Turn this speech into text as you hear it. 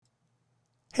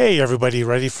Hey, everybody,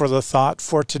 ready for the thought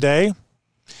for today?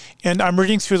 And I'm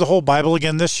reading through the whole Bible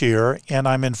again this year, and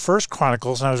I'm in First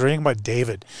Chronicles, and I was reading about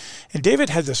David. And David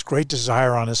had this great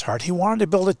desire on his heart. He wanted to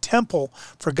build a temple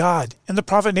for God. And the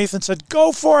prophet Nathan said,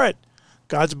 go for it.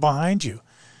 God's behind you.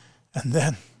 And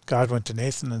then God went to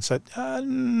Nathan and said,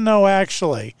 no,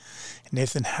 actually. And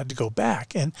Nathan had to go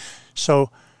back. And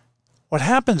so what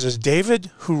happens is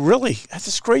David, who really had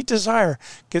this great desire,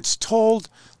 gets told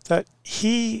that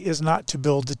he is not to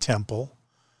build the temple,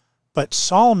 but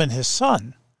Solomon, his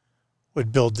son,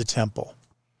 would build the temple.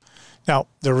 Now,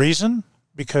 the reason?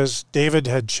 Because David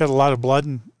had shed a lot of blood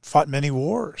and fought many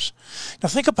wars. Now,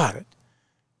 think about it.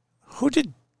 Who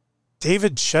did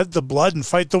David shed the blood and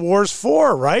fight the wars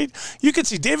for, right? You could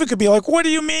see David could be like, what do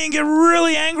you mean? Get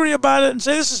really angry about it and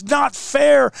say, this is not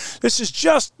fair. This is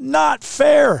just not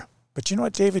fair. But you know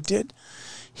what David did?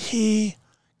 He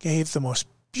gave the most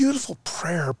beautiful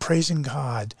prayer praising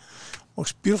God,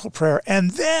 most beautiful prayer.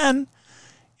 And then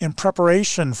in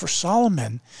preparation for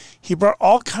Solomon, he brought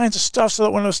all kinds of stuff so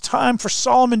that when it was time for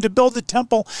Solomon to build the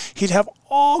temple, he'd have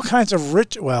all kinds of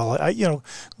rich,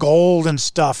 gold and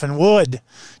stuff and wood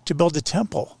to build the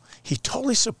temple. He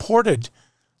totally supported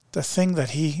the thing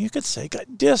that you could say,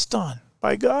 got dissed on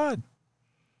by God.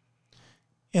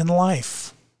 In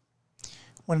life,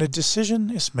 when a decision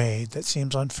is made that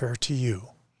seems unfair to you,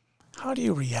 how do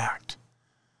you react?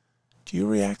 Do you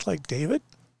react like David?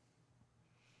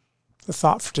 The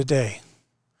thought for today: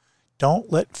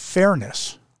 don't let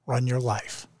fairness run your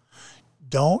life.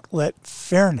 Don't let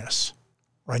fairness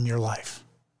run your life.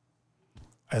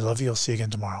 I love you. I'll see you again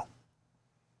tomorrow.